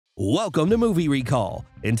Welcome to Movie Recall.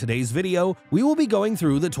 In today's video, we will be going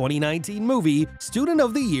through the 2019 movie Student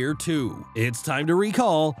of the Year 2. It's time to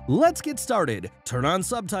recall. Let's get started. Turn on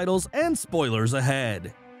subtitles and spoilers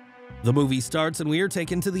ahead. The movie starts and we are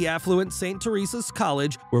taken to the affluent St. Teresa's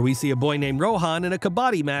College, where we see a boy named Rohan in a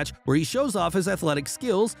kabaddi match where he shows off his athletic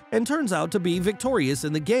skills and turns out to be victorious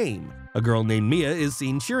in the game. A girl named Mia is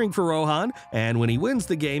seen cheering for Rohan, and when he wins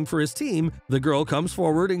the game for his team, the girl comes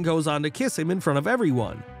forward and goes on to kiss him in front of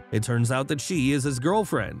everyone. It turns out that she is his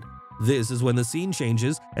girlfriend. This is when the scene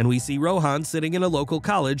changes and we see Rohan sitting in a local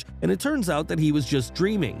college, and it turns out that he was just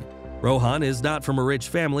dreaming. Rohan is not from a rich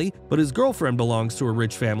family, but his girlfriend belongs to a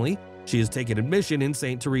rich family. She has taken admission in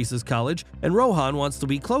St. Teresa's College, and Rohan wants to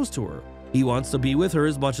be close to her. He wants to be with her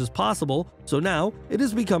as much as possible, so now it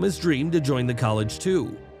has become his dream to join the college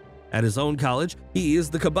too. At his own college, he is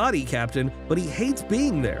the kabaddi captain, but he hates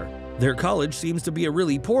being there. Their college seems to be a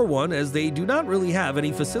really poor one, as they do not really have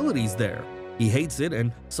any facilities there. He hates it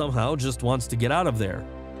and somehow just wants to get out of there.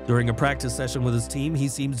 During a practice session with his team, he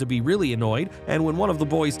seems to be really annoyed, and when one of the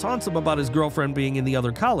boys taunts him about his girlfriend being in the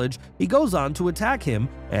other college, he goes on to attack him,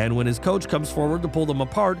 and when his coach comes forward to pull them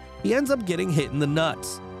apart, he ends up getting hit in the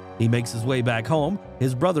nuts. He makes his way back home.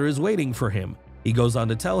 His brother is waiting for him. He goes on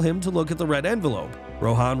to tell him to look at the red envelope.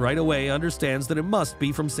 Rohan right away understands that it must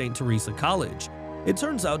be from St. Teresa College. It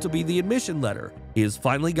turns out to be the admission letter. He has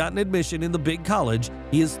finally gotten admission in the big college.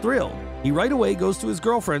 He is thrilled. He right away goes to his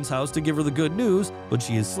girlfriend's house to give her the good news, but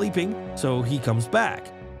she is sleeping, so he comes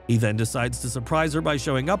back. He then decides to surprise her by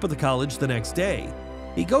showing up at the college the next day.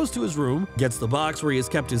 He goes to his room, gets the box where he has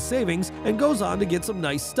kept his savings, and goes on to get some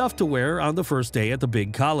nice stuff to wear on the first day at the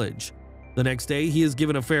big college. The next day, he is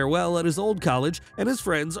given a farewell at his old college, and his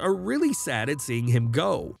friends are really sad at seeing him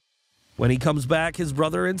go. When he comes back, his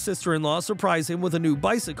brother and sister-in-law surprise him with a new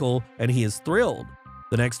bicycle, and he is thrilled.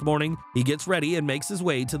 The next morning, he gets ready and makes his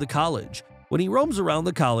way to the college. When he roams around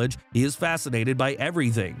the college, he is fascinated by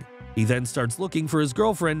everything. He then starts looking for his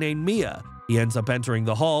girlfriend named Mia. He ends up entering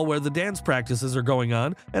the hall where the dance practices are going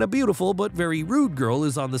on, and a beautiful but very rude girl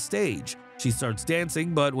is on the stage. She starts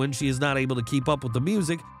dancing, but when she is not able to keep up with the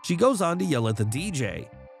music, she goes on to yell at the DJ.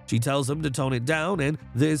 She tells him to tone it down, and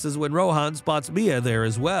this is when Rohan spots Mia there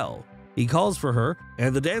as well. He calls for her,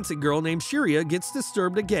 and the dancing girl named Shreya gets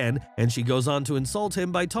disturbed again, and she goes on to insult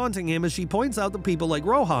him by taunting him as she points out that people like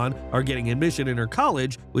Rohan are getting admission in her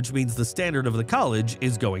college, which means the standard of the college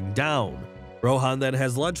is going down. Rohan then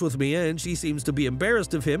has lunch with Mia, and she seems to be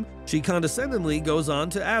embarrassed of him. She condescendingly goes on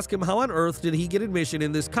to ask him how on earth did he get admission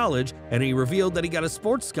in this college, and he revealed that he got a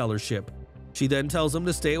sports scholarship. She then tells him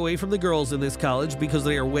to stay away from the girls in this college because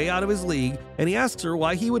they are way out of his league, and he asks her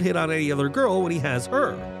why he would hit on any other girl when he has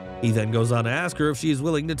her. He then goes on to ask her if she is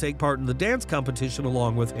willing to take part in the dance competition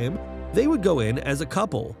along with him. They would go in as a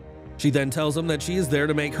couple. She then tells him that she is there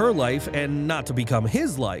to make her life and not to become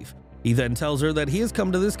his life. He then tells her that he has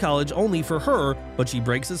come to this college only for her, but she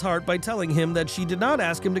breaks his heart by telling him that she did not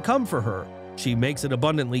ask him to come for her. She makes it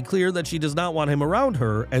abundantly clear that she does not want him around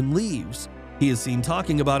her and leaves. He is seen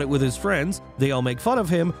talking about it with his friends. They all make fun of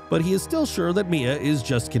him, but he is still sure that Mia is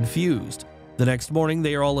just confused. The next morning,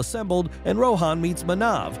 they are all assembled, and Rohan meets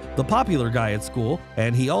Manav, the popular guy at school,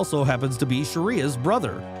 and he also happens to be Shreya's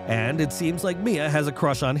brother. And it seems like Mia has a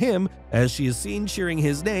crush on him, as she is seen cheering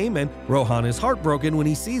his name, and Rohan is heartbroken when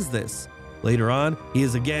he sees this. Later on, he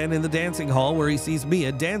is again in the dancing hall where he sees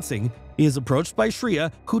Mia dancing. He is approached by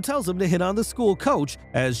Shreya, who tells him to hit on the school coach,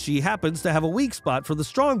 as she happens to have a weak spot for the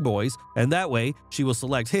strong boys, and that way she will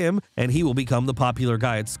select him, and he will become the popular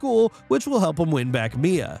guy at school, which will help him win back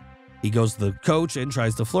Mia. He goes to the coach and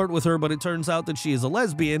tries to flirt with her, but it turns out that she is a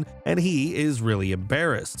lesbian, and he is really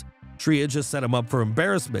embarrassed. Shreya just set him up for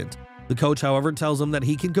embarrassment. The coach, however, tells him that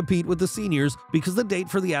he can compete with the seniors because the date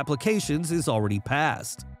for the applications is already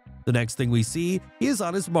passed. The next thing we see, he is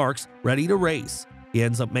on his marks, ready to race. He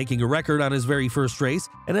ends up making a record on his very first race,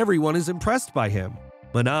 and everyone is impressed by him.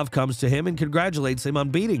 Manav comes to him and congratulates him on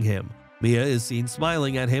beating him. Mia is seen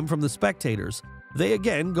smiling at him from the spectators. They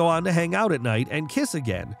again go on to hang out at night and kiss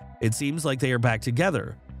again. It seems like they are back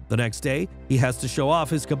together. The next day, he has to show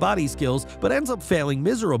off his kabaddi skills, but ends up failing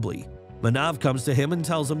miserably. Manav comes to him and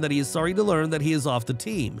tells him that he is sorry to learn that he is off the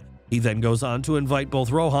team. He then goes on to invite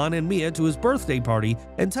both Rohan and Mia to his birthday party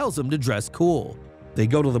and tells him to dress cool. They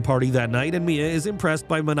go to the party that night, and Mia is impressed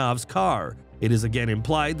by Manav's car. It is again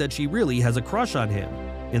implied that she really has a crush on him.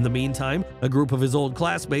 In the meantime, a group of his old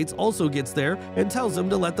classmates also gets there and tells him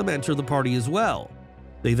to let them enter the party as well.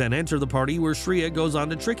 They then enter the party, where Shreya goes on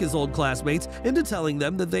to trick his old classmates into telling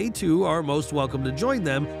them that they too are most welcome to join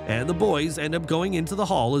them, and the boys end up going into the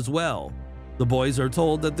hall as well. The boys are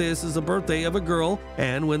told that this is a birthday of a girl,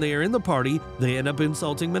 and when they are in the party, they end up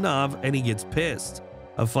insulting Manav and he gets pissed.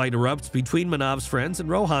 A fight erupts between Manav's friends and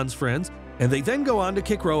Rohan's friends, and they then go on to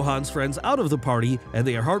kick Rohan's friends out of the party, and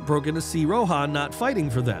they are heartbroken to see Rohan not fighting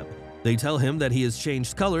for them. They tell him that he has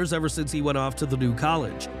changed colors ever since he went off to the new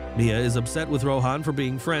college. Mia is upset with Rohan for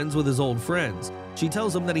being friends with his old friends. She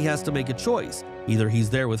tells him that he has to make a choice. Either he's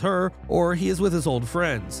there with her, or he is with his old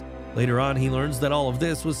friends. Later on, he learns that all of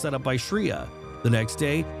this was set up by Shreya. The next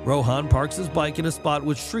day, Rohan parks his bike in a spot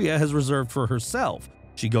which Shreya has reserved for herself.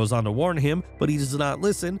 She goes on to warn him, but he does not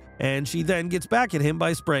listen, and she then gets back at him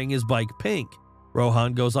by spraying his bike pink.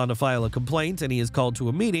 Rohan goes on to file a complaint, and he is called to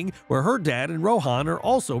a meeting where her dad and Rohan are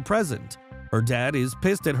also present. Her dad is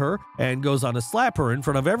pissed at her and goes on to slap her in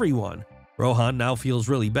front of everyone. Rohan now feels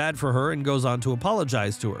really bad for her and goes on to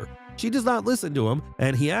apologize to her. She does not listen to him,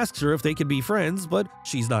 and he asks her if they can be friends, but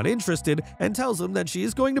she's not interested and tells him that she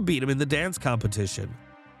is going to beat him in the dance competition.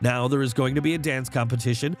 Now there is going to be a dance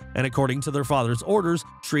competition, and according to their father's orders,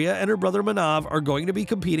 Shreya and her brother Manav are going to be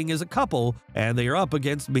competing as a couple, and they are up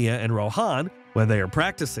against Mia and Rohan when they are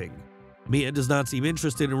practicing. Mia does not seem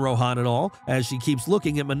interested in Rohan at all, as she keeps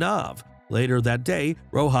looking at Manav. Later that day,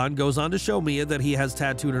 Rohan goes on to show Mia that he has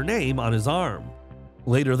tattooed her name on his arm.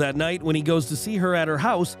 Later that night, when he goes to see her at her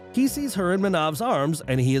house, he sees her in Manav's arms,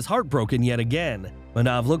 and he is heartbroken yet again.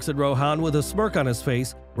 Manav looks at Rohan with a smirk on his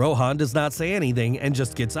face. Rohan does not say anything and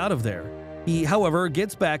just gets out of there. He, however,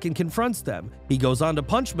 gets back and confronts them. He goes on to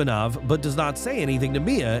punch Manav, but does not say anything to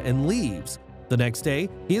Mia and leaves. The next day,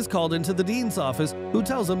 he is called into the dean's office, who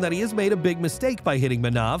tells him that he has made a big mistake by hitting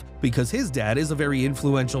Manav because his dad is a very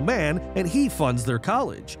influential man and he funds their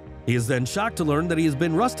college. He is then shocked to learn that he has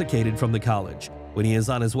been rusticated from the college. When he is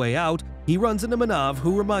on his way out, he runs into Manav,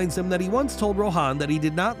 who reminds him that he once told Rohan that he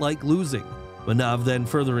did not like losing. Manav then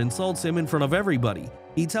further insults him in front of everybody.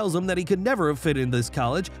 He tells him that he could never have fit in this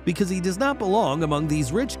college because he does not belong among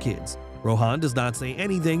these rich kids. Rohan does not say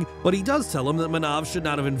anything, but he does tell him that Manav should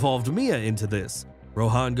not have involved Mia into this.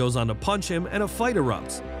 Rohan goes on to punch him, and a fight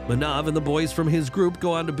erupts. Manav and the boys from his group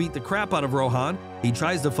go on to beat the crap out of Rohan. He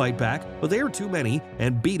tries to fight back, but they are too many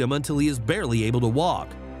and beat him until he is barely able to walk.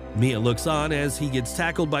 Mia looks on as he gets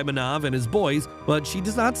tackled by Manav and his boys, but she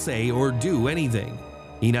does not say or do anything.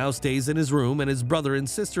 He now stays in his room, and his brother and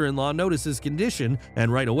sister-in-law notice his condition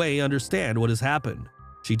and right away understand what has happened.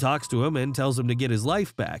 She talks to him and tells him to get his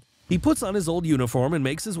life back. He puts on his old uniform and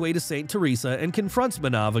makes his way to St. Teresa and confronts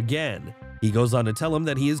Manav again. He goes on to tell him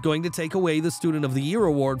that he is going to take away the Student of the Year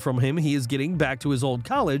award from him he is getting back to his old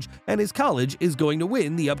college, and his college is going to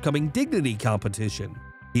win the upcoming dignity competition.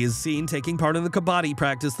 He is seen taking part in the kabaddi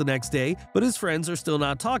practice the next day, but his friends are still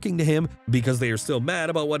not talking to him because they are still mad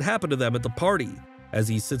about what happened to them at the party. As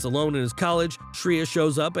he sits alone in his college, Shreya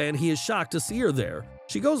shows up and he is shocked to see her there.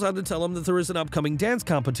 She goes on to tell him that there is an upcoming dance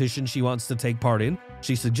competition she wants to take part in.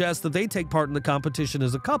 She suggests that they take part in the competition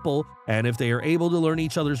as a couple, and if they are able to learn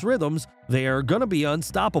each other's rhythms, they are gonna be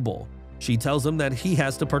unstoppable. She tells him that he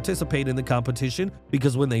has to participate in the competition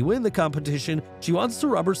because when they win the competition, she wants to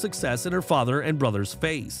rub her success in her father and brother's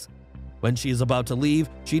face. When she is about to leave,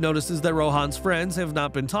 she notices that Rohan's friends have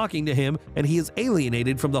not been talking to him and he is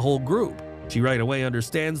alienated from the whole group. She right away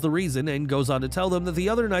understands the reason and goes on to tell them that the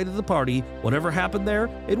other night at the party, whatever happened there,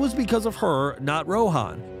 it was because of her, not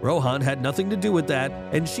Rohan. Rohan had nothing to do with that,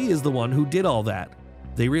 and she is the one who did all that.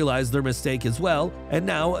 They realize their mistake as well, and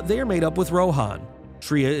now they are made up with Rohan.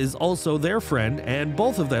 Shreya is also their friend, and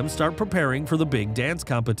both of them start preparing for the big dance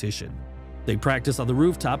competition. They practice on the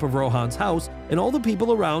rooftop of Rohan's house, and all the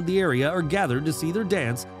people around the area are gathered to see their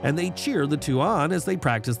dance, and they cheer the two on as they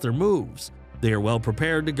practice their moves. They are well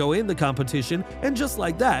prepared to go in the competition, and just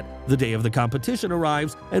like that, the day of the competition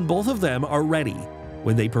arrives and both of them are ready.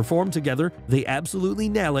 When they perform together, they absolutely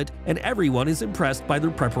nail it, and everyone is impressed by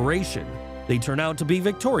their preparation. They turn out to be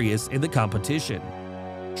victorious in the competition.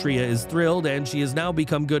 Shreya is thrilled, and she has now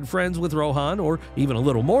become good friends with Rohan, or even a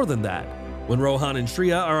little more than that. When Rohan and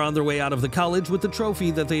Shreya are on their way out of the college with the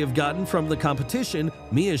trophy that they have gotten from the competition,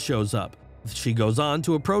 Mia shows up. She goes on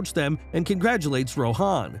to approach them and congratulates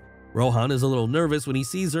Rohan. Rohan is a little nervous when he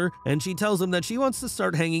sees her, and she tells him that she wants to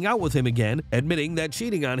start hanging out with him again, admitting that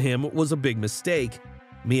cheating on him was a big mistake.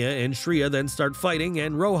 Mia and Shreya then start fighting,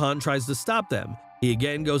 and Rohan tries to stop them. He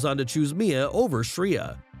again goes on to choose Mia over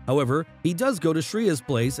Shreya. However, he does go to Shreya's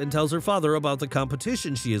place and tells her father about the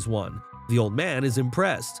competition she has won. The old man is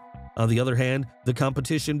impressed. On the other hand, the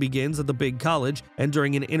competition begins at the big college, and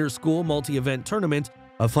during an inter-school multi-event tournament,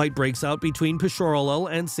 a fight breaks out between Peshoralal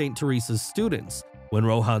and St. Teresa's students. When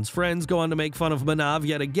Rohan's friends go on to make fun of Manav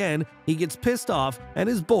yet again, he gets pissed off, and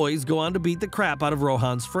his boys go on to beat the crap out of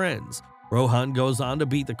Rohan's friends. Rohan goes on to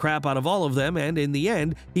beat the crap out of all of them, and in the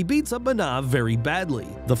end, he beats up Manav very badly.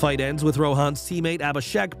 The fight ends with Rohan's teammate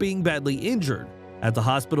Abhishek being badly injured. At the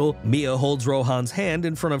hospital, Mia holds Rohan's hand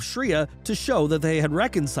in front of Shreya to show that they had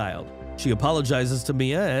reconciled. She apologizes to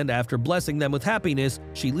Mia, and after blessing them with happiness,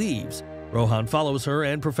 she leaves. Rohan follows her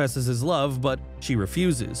and professes his love, but she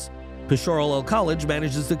refuses. Pishoral College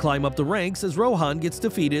manages to climb up the ranks as Rohan gets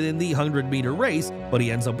defeated in the 100-meter race, but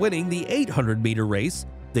he ends up winning the 800-meter race.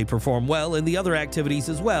 They perform well in the other activities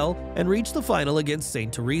as well and reach the final against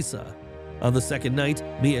St. Teresa. On the second night,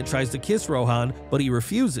 Mia tries to kiss Rohan, but he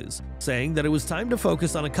refuses, saying that it was time to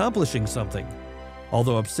focus on accomplishing something.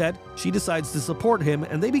 Although upset, she decides to support him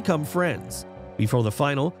and they become friends. Before the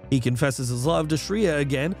final, he confesses his love to Shreya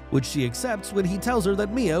again, which she accepts when he tells her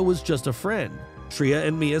that Mia was just a friend. Shreya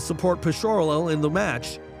and Mia support Pishoral in the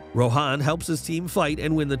match. Rohan helps his team fight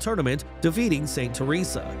and win the tournament, defeating St.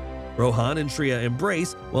 Teresa. Rohan and Shreya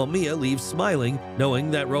embrace, while Mia leaves smiling, knowing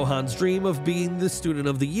that Rohan's dream of being the Student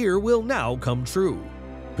of the Year will now come true.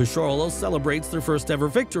 Pishoral celebrates their first ever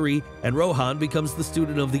victory, and Rohan becomes the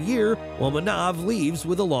Student of the Year, while Manav leaves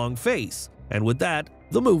with a long face. And with that,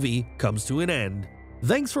 the movie comes to an end.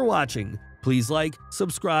 Thanks for watching. Please like,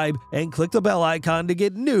 subscribe, and click the bell icon to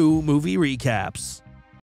get new movie recaps.